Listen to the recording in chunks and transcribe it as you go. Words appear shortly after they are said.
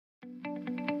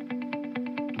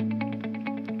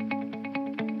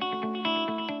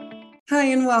Hi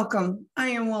and welcome. I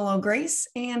am Willow Grace,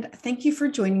 and thank you for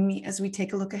joining me as we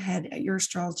take a look ahead at your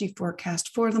astrology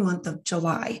forecast for the month of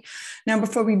July. Now,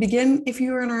 before we begin, if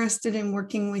you are interested in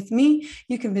working with me,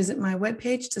 you can visit my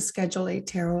webpage to schedule a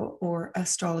tarot or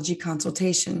astrology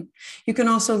consultation. You can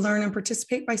also learn and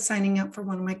participate by signing up for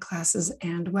one of my classes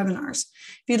and webinars.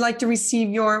 If you'd like to receive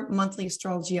your monthly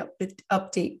astrology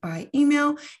update by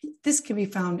email, this can be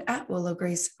found at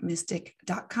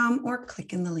willowgracemystic.com or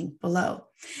click in the link below.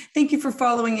 Thank you for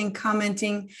following and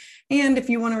commenting. And if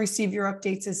you want to receive your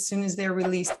updates as soon as they're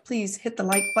released, please hit the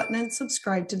like button and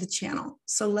subscribe to the channel.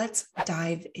 So let's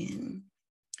dive in.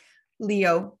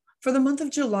 Leo, for the month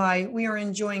of July, we are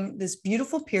enjoying this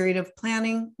beautiful period of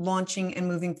planning, launching, and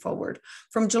moving forward.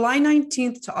 From July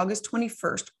 19th to August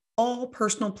 21st, all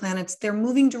personal planets, they're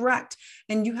moving direct,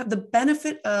 and you have the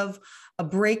benefit of a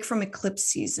break from eclipse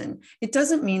season. It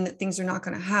doesn't mean that things are not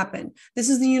going to happen. This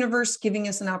is the universe giving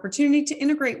us an opportunity to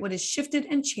integrate what has shifted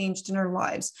and changed in our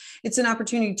lives. It's an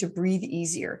opportunity to breathe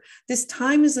easier. This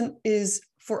time is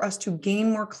for us to gain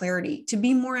more clarity, to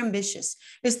be more ambitious.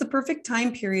 It's the perfect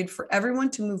time period for everyone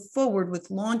to move forward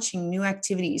with launching new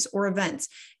activities or events.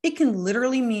 It can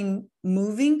literally mean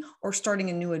moving or starting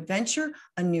a new adventure,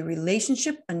 a new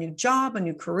relationship, a new job, a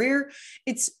new career.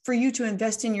 It's for you to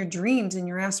invest in your dreams and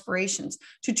your aspirations,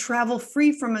 to travel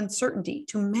free from uncertainty,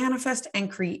 to manifest and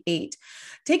create.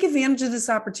 Take advantage of this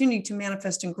opportunity to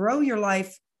manifest and grow your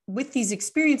life with these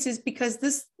experiences, because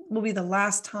this will be the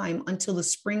last time until the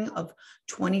spring of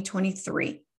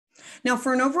 2023. Now,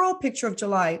 for an overall picture of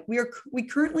July, we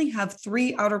currently have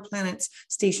 3 outer planets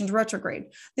stationed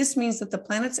retrograde. This means that the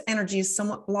planet's energy is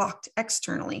somewhat blocked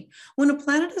externally. When a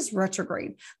planet is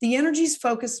retrograde, the energies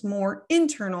focus more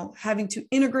internal, having to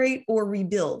integrate or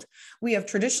rebuild. We have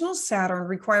traditional Saturn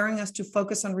requiring us to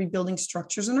focus on rebuilding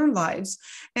structures in our lives,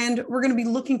 and we're going to be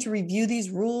looking to review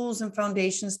these rules and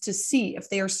foundations to see if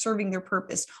they are serving their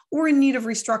purpose or in need of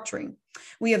restructuring.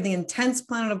 We have the intense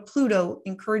planet of Pluto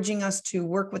encouraging us to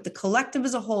work with the collective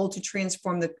as a whole to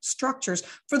transform the structures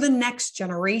for the next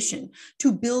generation,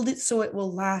 to build it so it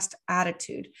will last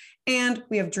attitude. And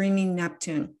we have dreaming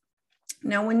Neptune.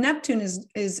 Now, when Neptune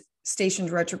is stationed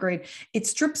retrograde, it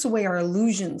strips away our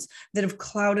illusions that have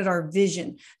clouded our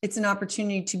vision. It's an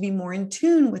opportunity to be more in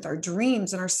tune with our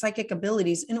dreams and our psychic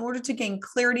abilities in order to gain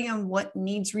clarity on what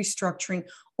needs restructuring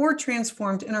or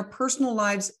transformed in our personal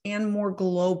lives and more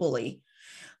globally.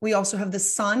 We also have the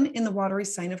sun in the watery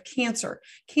sign of Cancer.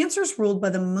 Cancer is ruled by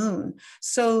the moon.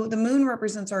 So the moon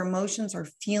represents our emotions, our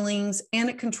feelings, and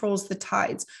it controls the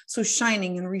tides. So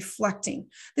shining and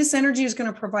reflecting. This energy is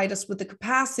going to provide us with the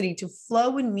capacity to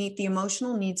flow and meet the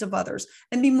emotional needs of others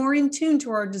and be more in tune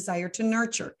to our desire to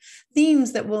nurture.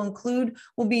 Themes that will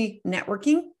be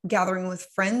networking, gathering with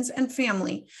friends and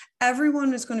family.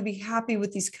 Everyone is going to be happy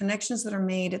with these connections that are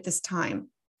made at this time.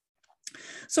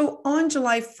 So on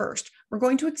July 1st, we're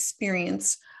going to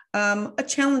experience a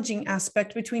challenging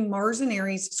aspect between Mars and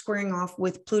Aries squaring off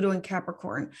with Pluto and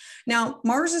Capricorn. Now,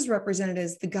 Mars is represented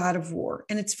as the god of war,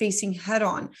 and it's facing head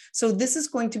on. So this is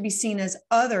going to be seen as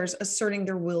others asserting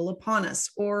their will upon us,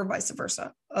 or vice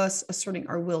versa, us asserting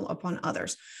our will upon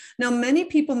others. Now, many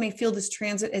people may feel this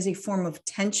transit as a form of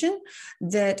tension,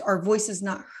 that our voice is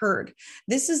not heard.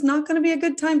 This is not going to be a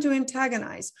good time to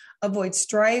antagonize. Avoid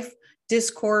strife,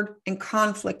 discord, and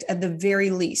conflict at the very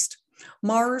least.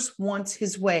 Mars wants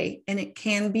his way, and it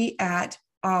can be at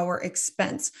our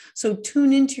expense. So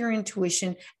tune into your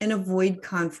intuition and avoid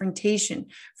confrontation.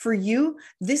 For you,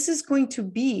 this is going to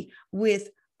be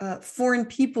with foreign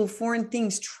people, foreign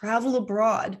things, travel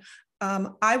abroad.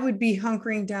 I would be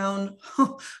hunkering down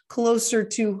closer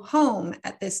to home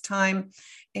at this time,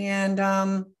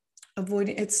 and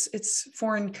avoiding it's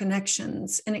foreign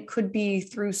connections, and it could be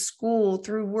through school,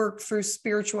 through work, through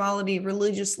spirituality,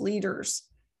 religious leaders.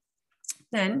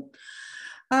 Then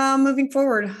moving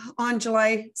forward on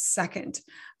July 2nd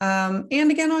and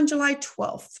again on July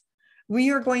 12th,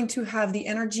 we are going to have the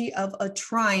energy of a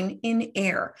trine in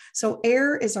air. So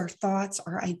air is our thoughts,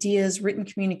 our ideas, written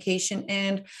communication,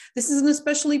 and this is an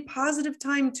especially positive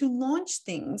time to launch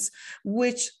things,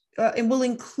 which it will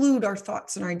include our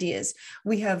thoughts and ideas.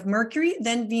 We have Mercury,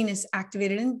 then Venus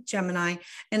activated in Gemini,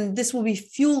 and this will be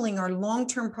fueling our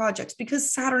long-term projects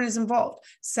because Saturn is involved.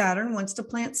 Saturn wants to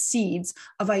plant seeds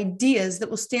of ideas that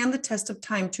will stand the test of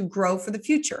time to grow for the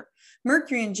future.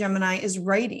 Mercury in Gemini is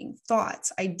writing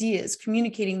thoughts, ideas,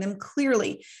 communicating them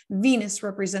clearly. Venus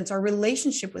represents our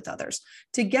relationship with others.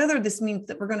 Together, this means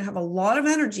that we're going to have a lot of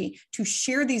energy to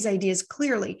share these ideas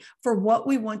clearly for what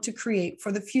we want to create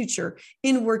for the future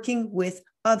in working with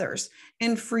others.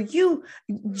 And for you,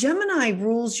 Gemini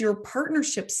rules your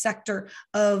partnership sector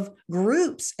of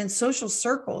groups and social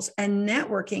circles and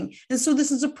networking. And so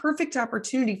this is a perfect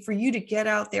opportunity for you to get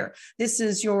out there. This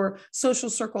is your social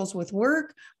circles with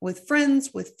work, with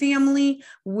friends, with family,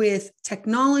 with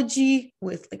technology,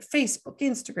 with like Facebook,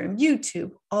 Instagram,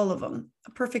 YouTube, all of them.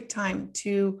 A perfect time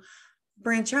to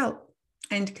branch out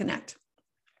and connect.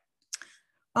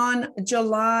 On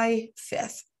July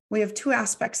 5th, we have two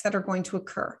aspects that are going to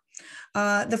occur.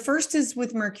 The first is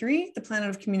with Mercury, the planet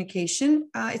of communication.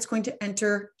 It's going to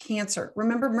enter Cancer.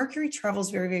 Remember, Mercury travels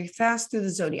very, very fast through the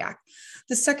zodiac.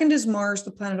 The second is Mars,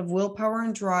 the planet of willpower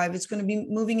and drive. It's going to be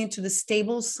moving into the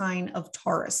stable sign of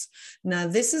Taurus. Now,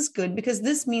 this is good because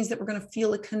this means that we're going to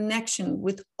feel a connection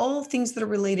with all things that are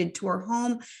related to our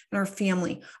home and our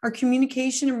family. Our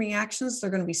communication and reactions, they're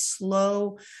going to be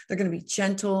slow. They're going to be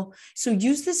gentle. So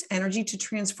use this energy to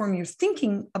transform your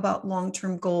thinking about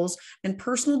long-term goals and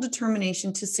personal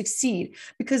determination to succeed,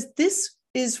 because this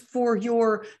is for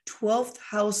your 12th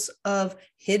house of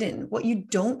hidden, what you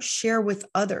don't share with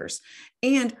others,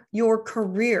 and your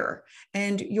career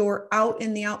and your out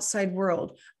in the outside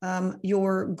world,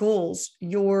 your goals,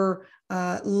 your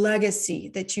legacy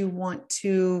that you want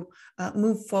to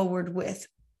move forward with.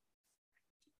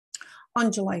 On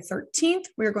July 13th,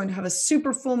 we are going to have a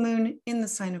super full moon in the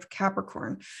sign of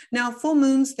Capricorn. Now, full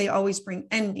moons, they always bring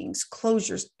endings,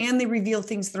 closures, and they reveal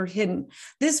things that are hidden.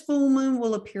 This full moon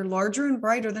will appear larger and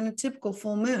brighter than a typical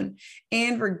full moon,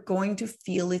 and we're going to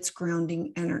feel its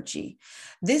grounding energy.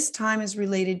 This time is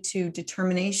related to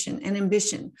determination and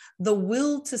ambition, the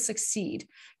will to succeed.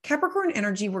 Capricorn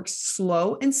energy works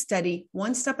slow and steady,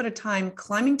 one step at a time,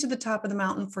 climbing to the top of the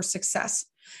mountain for success.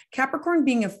 Capricorn,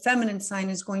 being a feminine sign,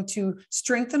 is going to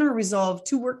strengthen our resolve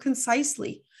to work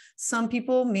concisely. Some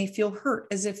people may feel hurt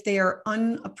as if they are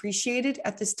unappreciated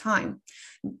at this time.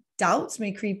 Doubts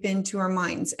may creep into our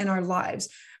minds and our lives.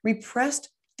 Repressed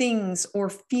things or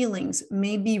feelings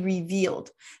may be revealed.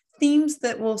 Themes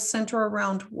that will center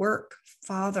around work,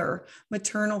 father,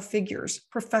 maternal figures,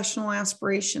 professional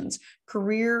aspirations,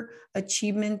 career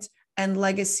achievement, and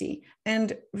legacy.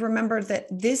 And remember that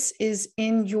this is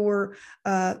in your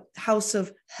house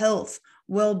of health,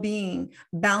 well-being,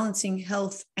 balancing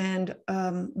health and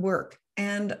work,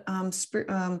 and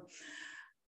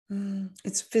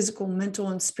it's physical, mental,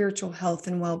 and spiritual health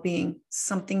and well-being.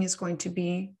 Something is going to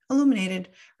be illuminated,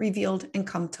 revealed, and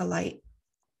come to light.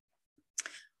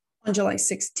 On July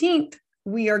 16th,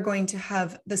 we are going to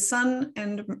have the Sun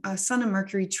and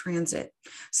Mercury transit.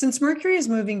 Since Mercury is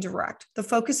moving direct, the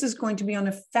focus is going to be on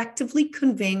effectively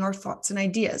conveying our thoughts and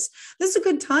ideas. This is a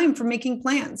good time for making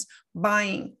plans,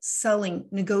 buying, selling,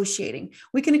 negotiating.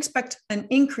 We can expect an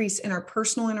increase in our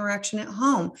personal interaction at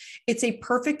home. It's a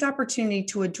perfect opportunity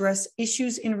to address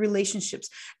issues in relationships.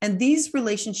 And these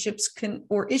relationships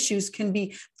issues can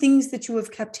be things that you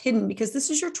have kept hidden, because this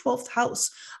is your 12th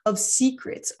house of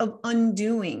secrets, of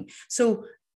undoing. So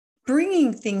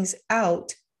bringing things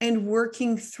out and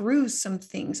working through some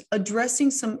things,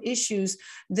 addressing some issues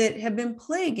that have been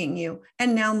plaguing you,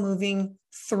 and now moving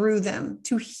through them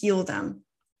to heal them.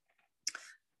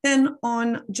 Then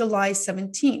on July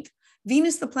 17th,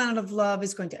 Venus, the planet of love,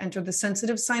 is going to enter the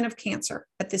sensitive sign of Cancer.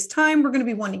 At this time, we're going to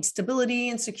be wanting stability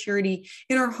and security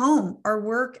in our home, our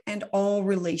work, and all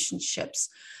relationships.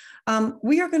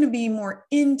 We are going to be more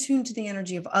in tune to the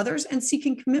energy of others and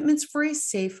seeking commitments for a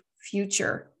safe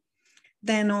future.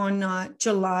 Then on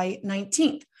July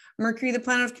 19th, Mercury, the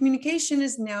planet of communication,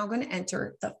 is now going to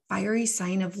enter the fiery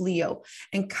sign of Leo.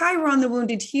 And Chiron, the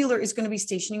wounded healer, is going to be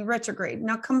stationing retrograde.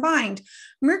 Now combined,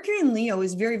 Mercury and Leo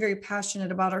is very, very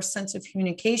passionate about our sense of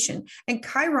communication. And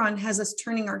Chiron has us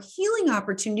turning our healing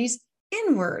opportunities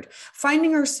inward,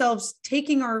 finding ourselves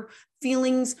taking our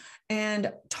feelings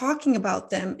and talking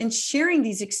about them and sharing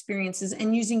these experiences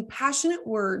and using passionate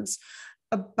words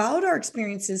about our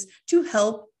experiences to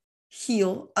help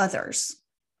heal others.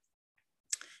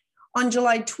 On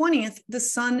July 20th, the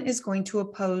Sun is going to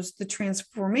oppose the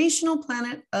transformational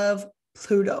planet of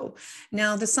Pluto.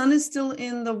 Now, the Sun is still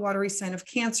in the watery sign of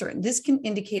Cancer, and this can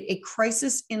indicate a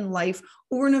crisis in life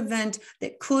or an event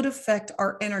that could affect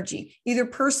our energy, either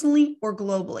personally or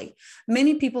globally.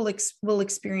 Many people will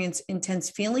experience intense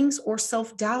feelings or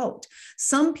self-doubt.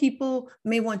 Some people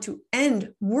may want to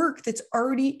end work that's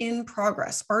already in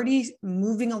progress, already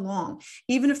moving along,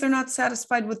 even if they're not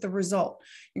satisfied with the result.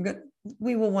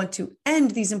 We will want to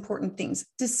end these important things.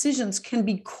 Decisions can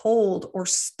be cold or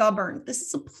stubborn. This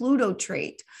is a Pluto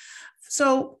trait.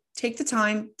 So take the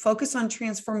time, focus on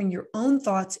transforming your own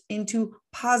thoughts into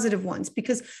positive ones,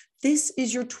 because this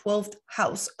is your 12th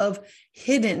house of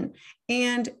hidden,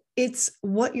 and It's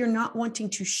what you're not wanting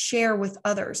to share with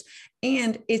others.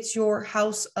 And it's your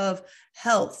house of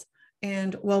health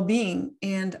and well-being,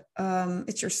 and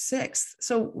it's your sixth.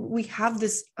 So we have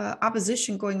this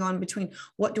opposition going on between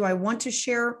what do I want to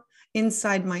share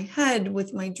inside my head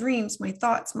with my dreams, my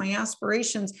thoughts, my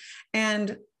aspirations,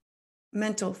 and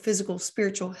mental, physical,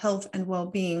 spiritual health and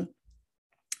well-being.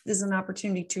 This is an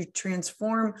opportunity to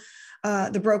transform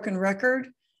the broken record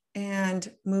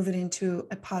and move it into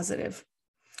a positive.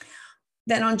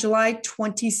 Then on July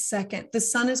 22nd, the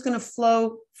sun is going to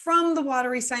flow from the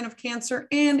watery sign of Cancer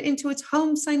and into its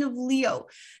home sign of Leo.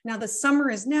 Now, the summer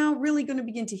is now really going to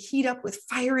begin to heat up with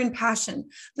fire and passion.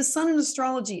 The sun in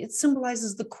astrology, it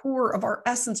symbolizes the core of our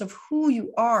essence of who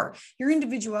you are, your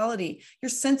individuality, your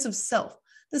sense of self.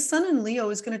 The sun in Leo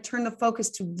is going to turn the focus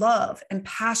to love and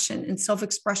passion and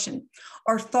self-expression.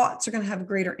 Our thoughts are going to have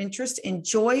greater interest in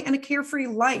joy and a carefree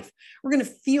life. We're going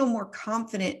to feel more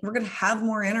confident. We're going to have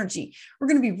more energy. We're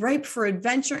going to be ripe for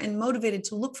adventure and motivated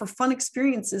to look for fun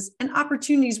experiences and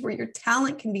opportunities where your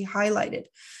talent can be highlighted.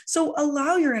 So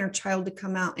allow your inner child to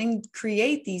come out and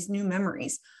create these new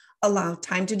memories. Allow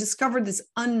time to discover this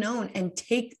unknown and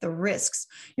take the risks.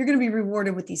 You're going to be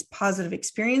rewarded with these positive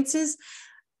experiences.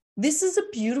 This is a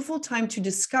beautiful time to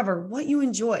discover what you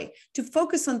enjoy, to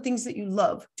focus on things that you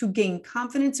love, to gain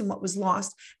confidence in what was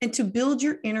lost, and to build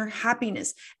your inner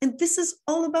happiness. And this is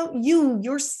all about you,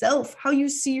 yourself, how you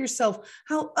see yourself,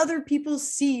 how other people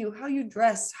see you, how you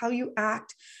dress, how you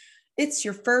act. It's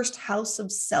your first house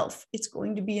of self. It's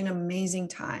going to be an amazing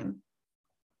time.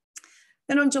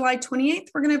 Then on July 28th,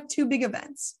 we're going to have two big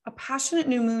events, a passionate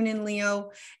new moon in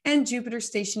Leo and Jupiter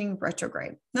stationing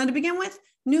retrograde. Now, to begin with,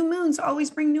 new moons always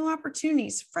bring new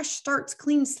opportunities, fresh starts,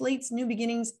 clean slates, new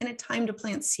beginnings, and a time to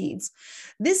plant seeds.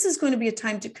 This is going to be a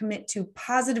time to commit to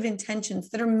positive intentions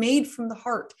that are made from the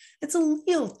heart. It's a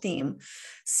Leo theme.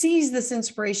 Seize this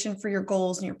inspiration for your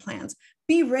goals and your plans.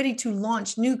 Be ready to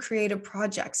launch new creative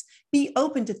projects. Be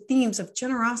open to themes of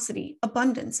generosity,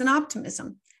 abundance, and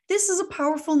optimism. This is a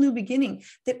powerful new beginning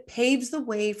that paves the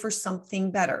way for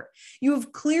something better. You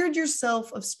have cleared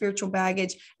yourself of spiritual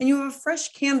baggage and you have a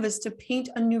fresh canvas to paint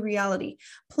a new reality.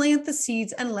 Plant the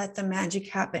seeds and let the magic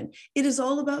happen. It is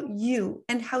all about you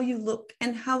and how you look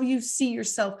and how you see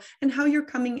yourself and how you're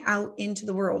coming out into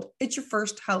the world. It's your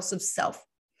first house of self.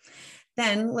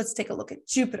 Then let's take a look at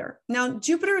Jupiter. Now,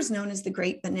 Jupiter is known as the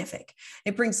Great Benefic.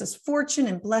 It brings us fortune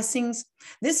and blessings.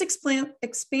 This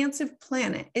expansive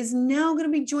planet is now going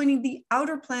to be joining the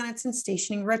outer planets in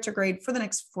stationing retrograde for the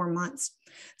next 4 months.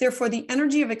 Therefore, the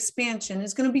energy of expansion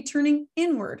is going to be turning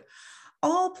inward.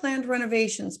 All planned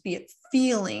renovations, be it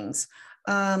feelings,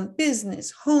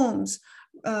 business, homes,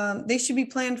 they should be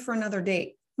planned for another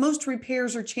date. Most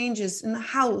repairs or changes in the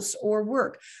house or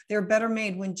work, they're better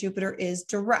made when Jupiter is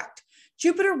direct.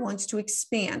 Jupiter wants to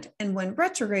expand, and when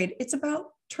retrograde, it's about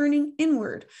turning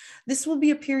inward. This will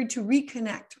be a period to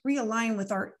reconnect, realign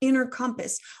with our inner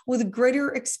compass, with a greater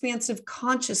expansive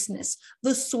consciousness,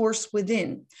 the source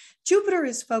within. Jupiter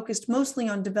is focused mostly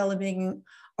on developing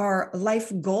our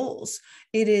life goals.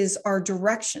 It is our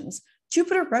directions.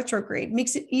 Jupiter retrograde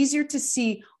makes it easier to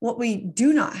see what we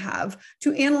do not have,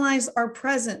 to analyze our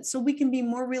present so we can be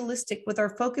more realistic with our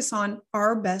focus on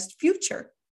our best future.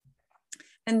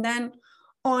 And then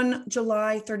on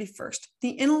July 31st,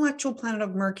 the intellectual planet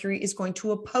of Mercury is going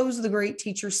to oppose the great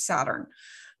teacher Saturn.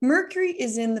 Mercury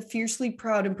is in the fiercely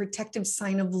proud and protective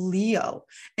sign of Leo,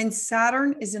 and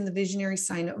Saturn is in the visionary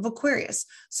sign of Aquarius.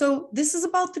 So this is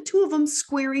about the two of them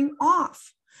squaring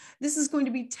off. This is going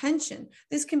to be tension.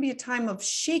 This can be a time of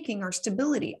shaking our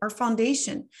stability, our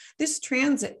foundation. This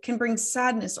transit can bring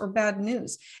sadness or bad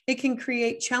news. It can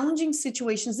create challenging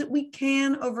situations that we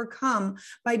can overcome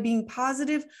by being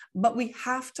positive, but we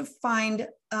have to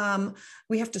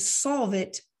solve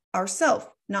it ourselves,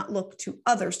 not look to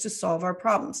others to solve our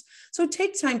problems. So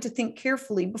take time to think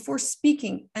carefully before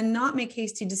speaking and not make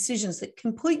hasty decisions that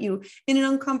can put you in an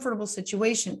uncomfortable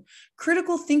situation.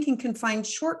 Critical thinking can find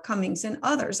shortcomings in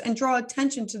others and draw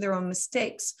attention to their own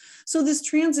mistakes. So this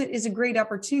transit is a great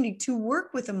opportunity to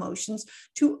work with emotions,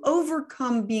 to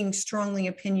overcome being strongly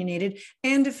opinionated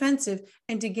and defensive,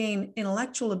 and to gain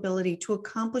intellectual ability to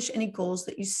accomplish any goals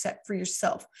that you set for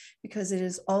yourself, because it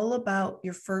is all about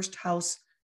your first house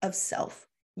of self.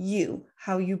 You,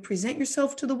 how you present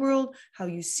yourself to the world, how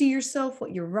you see yourself,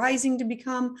 what you're rising to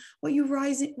become, you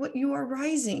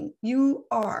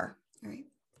are. All right.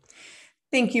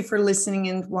 Thank you for listening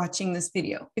and watching this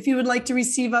video. If you would like to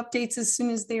receive updates as soon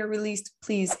as they are released,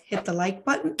 please hit the like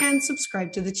button and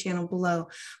subscribe to the channel below.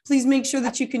 Please make sure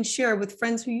that you can share with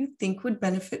friends who you think would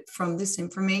benefit from this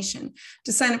information.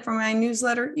 To sign up for my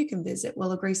newsletter, you can visit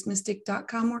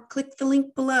willowgracemystic.com or click the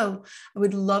link below. I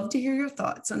would love to hear your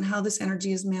thoughts on how this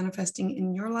energy is manifesting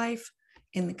in your life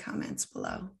in the comments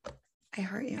below. I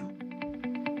heart you.